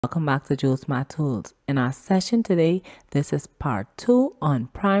Welcome back to Jules Math Tools. In our session today, this is part 2 on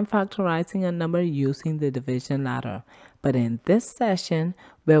prime factorizing a number using the division ladder. But in this session,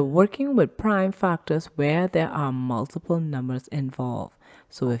 we're working with prime factors where there are multiple numbers involved.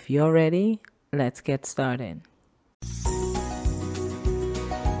 So if you're ready, let's get started.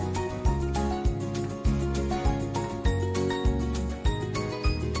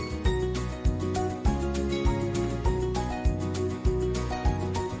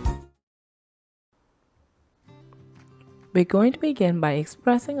 We're going to begin by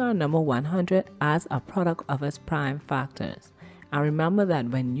expressing our number 100 as a product of its prime factors. And remember that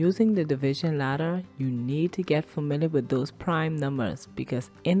when using the division ladder, you need to get familiar with those prime numbers because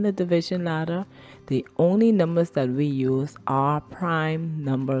in the division ladder, the only numbers that we use are prime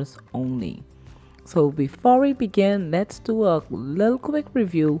numbers only. So before we begin, let's do a little quick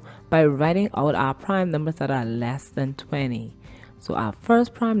review by writing out our prime numbers that are less than 20. So our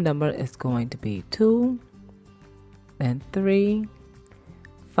first prime number is going to be 2. Then 3,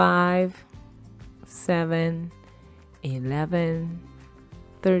 5, 7, 11,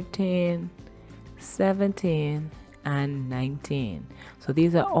 13, 17, and 19. So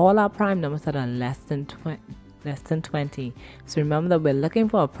these are all our prime numbers that are less than 20. So remember that we're looking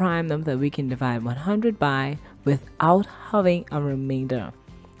for a prime number that we can divide 100 by without having a remainder.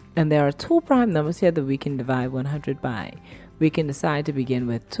 And there are two prime numbers here that we can divide 100 by. We can decide to begin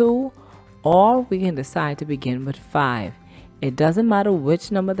with 2, or we can decide to begin with 5. It doesn't matter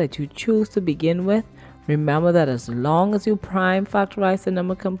which number that you choose to begin with. Remember that as long as you prime factorize the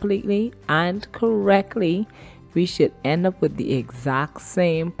number completely and correctly, we should end up with the exact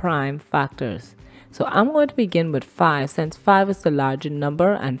same prime factors. So I'm going to begin with 5. Since 5 is the larger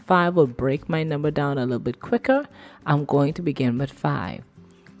number and 5 will break my number down a little bit quicker, I'm going to begin with 5.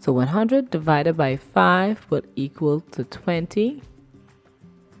 So 100 divided by 5 will equal to 20.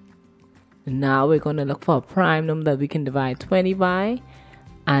 Now we're going to look for a prime number that we can divide 20 by.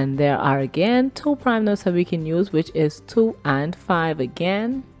 And there are again two prime numbers that we can use, which is 2 and 5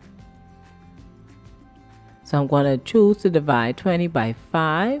 again. So I'm going to choose to divide 20 by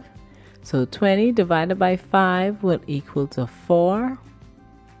 5. So 20 divided by 5 will equal to 4.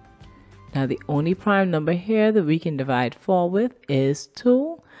 Now the only prime number here that we can divide 4 with is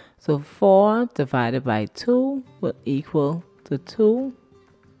 2. So 4 divided by 2 will equal to 2.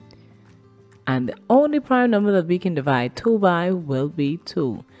 And the only prime number that we can divide 2 by will be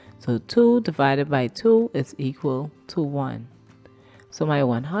 2. So 2 divided by 2 is equal to 1. So my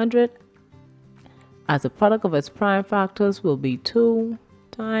 100 as a product of its prime factors will be 2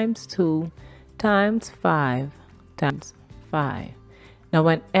 times 2 times 5 times 5. Now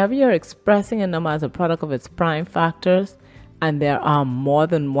whenever you're expressing a number as a product of its prime factors and there are more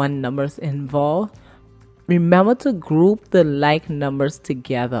than one numbers involved, remember to group the like numbers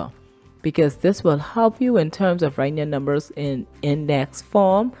together, because this will help you in terms of writing your numbers in index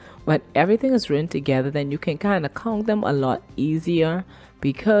form. When everything is written together, then you can kind of count them a lot easier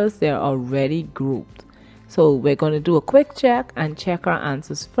because they're already grouped. So we're going to do a quick check and check our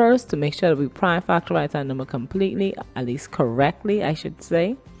answers first to make sure that we prime factorize our number completely, at least correctly, I should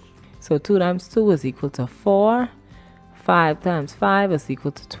say. So 2 times 2 is equal to 4. 5 times 5 is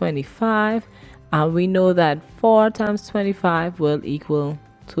equal to 25. And we know that 4 times 25 will equal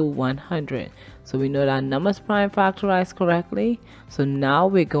to 100. So we know that numbers prime factorized correctly. So now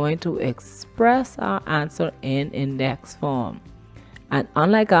we're going to express our answer in index form. And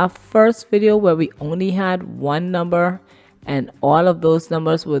unlike our first video where we only had one number and all of those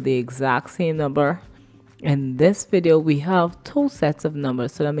numbers were the exact same number, in this video we have two sets of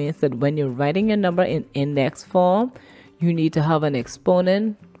numbers. So that means that when you're writing a number in index form, you need to have an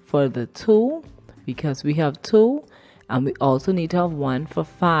exponent for the 2 because we have 2. And we also need to have 1 for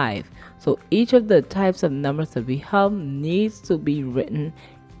 5. So each of the types of numbers that we have needs to be written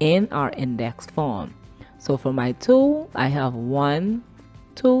in our index form. So for my 2, I have 1,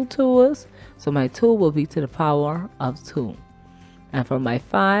 2 2's. So my 2 will be to the power of 2. And for my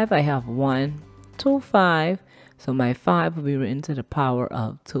 5, I have 1, 2 5. So my 5 will be written to the power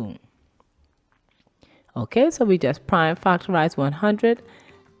of 2. Okay, so we just prime factorized 100,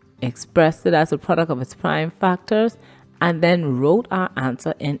 expressed it as a product of its prime factors, and then wrote our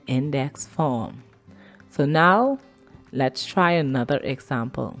answer in index form. So now let's try another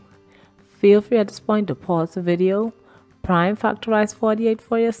example. Feel free at this point to pause the video, prime factorize 48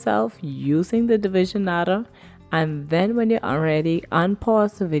 for yourself using the division ladder, and then when you're ready,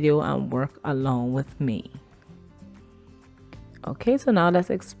 unpause the video and work along with me. Okay, so now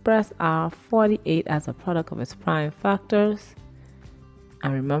let's express our 48 as a product of its prime factors.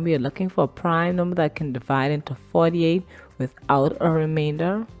 And remember, you're looking for a prime number that can divide into 48 without a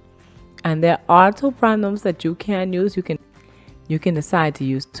remainder. And there are two prime numbers that you can use. You can decide to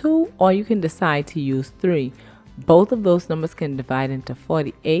use 2 or you can decide to use 3. Both of those numbers can divide into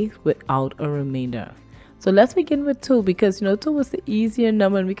 48 without a remainder. So let's begin with 2 because 2 is the easier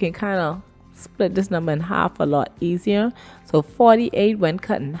number and we can kind of split this number in half a lot easier. So 48 when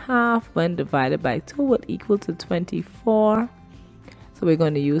cut in half when divided by 2 will equal to 24. So we're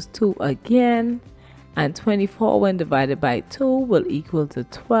going to use 2 again, and 24 when divided by 2 will equal to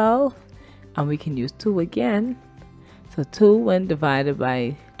 12, and we can use 2 again. So 2 when divided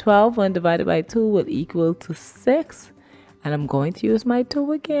by 12 when divided by 2 will equal to 6, and I'm going to use my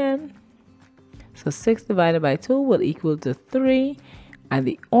 2 again. So 6 divided by 2 will equal to 3, and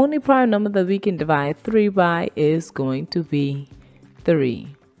the only prime number that we can divide 3 by is going to be 3,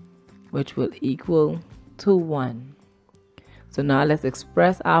 which will equal to 1. So now let's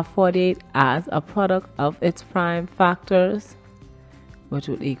express our 48 as a product of its prime factors, which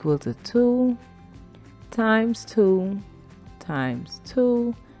will equal to 2 times 2 times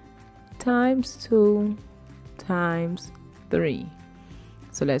 2 times 2 times 3.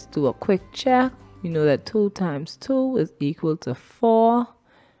 So let's do a quick check. We know that 2 times 2 is equal to 4,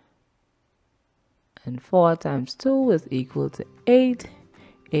 and 4 times 2 is equal to 8.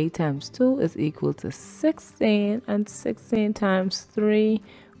 8 times 2 is equal to 16, and 16 times 3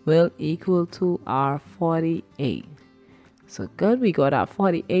 will equal to our 48. So good, we got our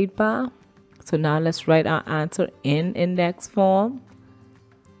 48 bar. So now let's write our answer in index form.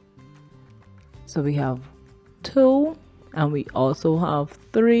 So we have 2 and we also have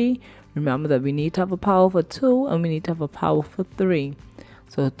 3. Remember that we need to have a power for 2 and we need to have a power for 3.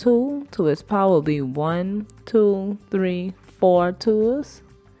 So 2 to its power will be 1, 2, 3, 4 2's.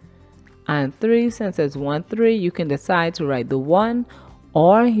 And 3, since it's 1, 3, you can decide to write the 1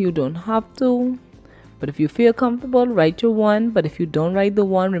 or you don't have to. But if you feel comfortable, write your 1. But if you don't write the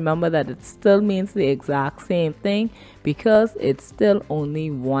 1, remember that it still means the exact same thing because it's still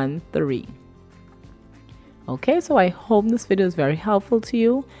only 1, 3. Okay, so I hope this video is very helpful to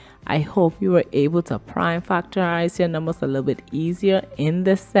you. I hope you were able to prime factorize your numbers a little bit easier in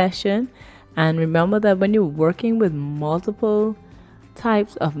this session. And remember that when you're working with multiple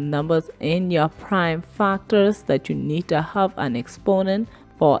types of numbers in your prime factors, that you need to have an exponent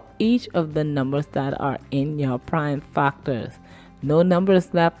for each of the numbers that are in your prime factors. No number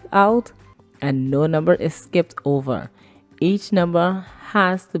is left out and no number is skipped over. Each number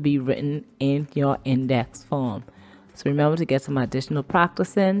has to be written in your index form. So remember to get some additional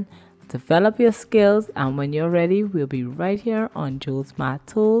practice in, develop your skills, and when you're ready, we'll be right here on Jules Math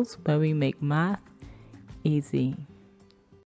Tools where we make math easy.